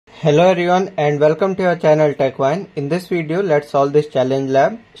Hello everyone and welcome to your channel TechVine. In this video, let's solve this challenge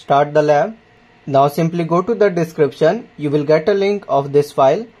lab. Start the lab. Now simply go to the description. You will get a link of this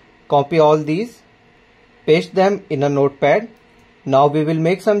file. Copy all these. Paste them in a notepad. Now we will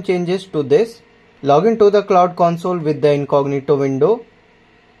make some changes to this. Log into the Cloud Console with the incognito window.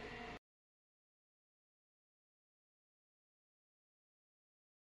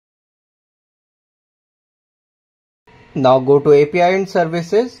 Now go to API and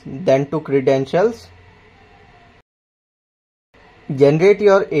Services, then to Credentials. Generate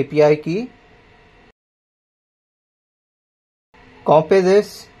your API key. Copy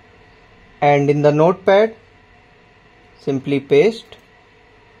this and in the notepad simply paste.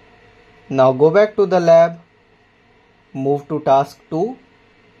 Now go back to the lab, move to task 2.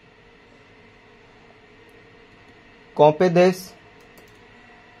 Copy this.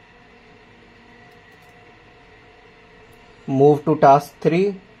 Move to task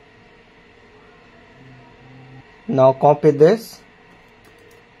 3. Now copy this.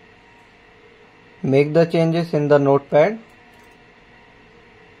 Make the changes in the notepad.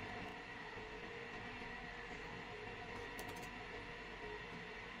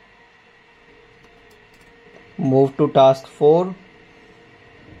 Move to task 4.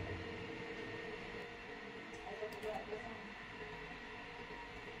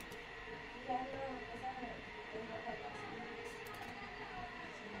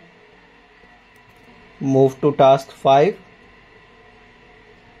 Move to task 5.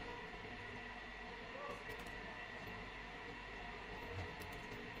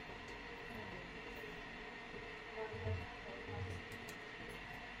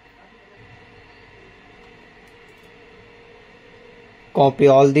 Copy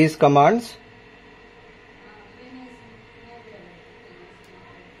all these commands.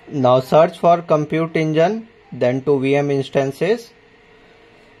 Now search for compute engine, then to VM instances.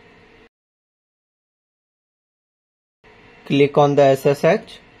 Click on the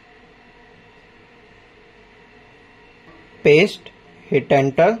SSH. Paste, hit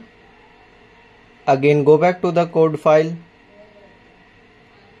enter. Again go back to the code file.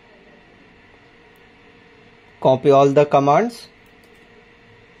 Copy all the commands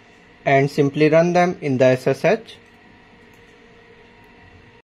and simply run them in the SSH.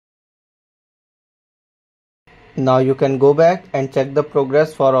 Now you can go back and check the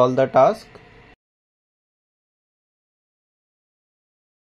progress for all the tasks.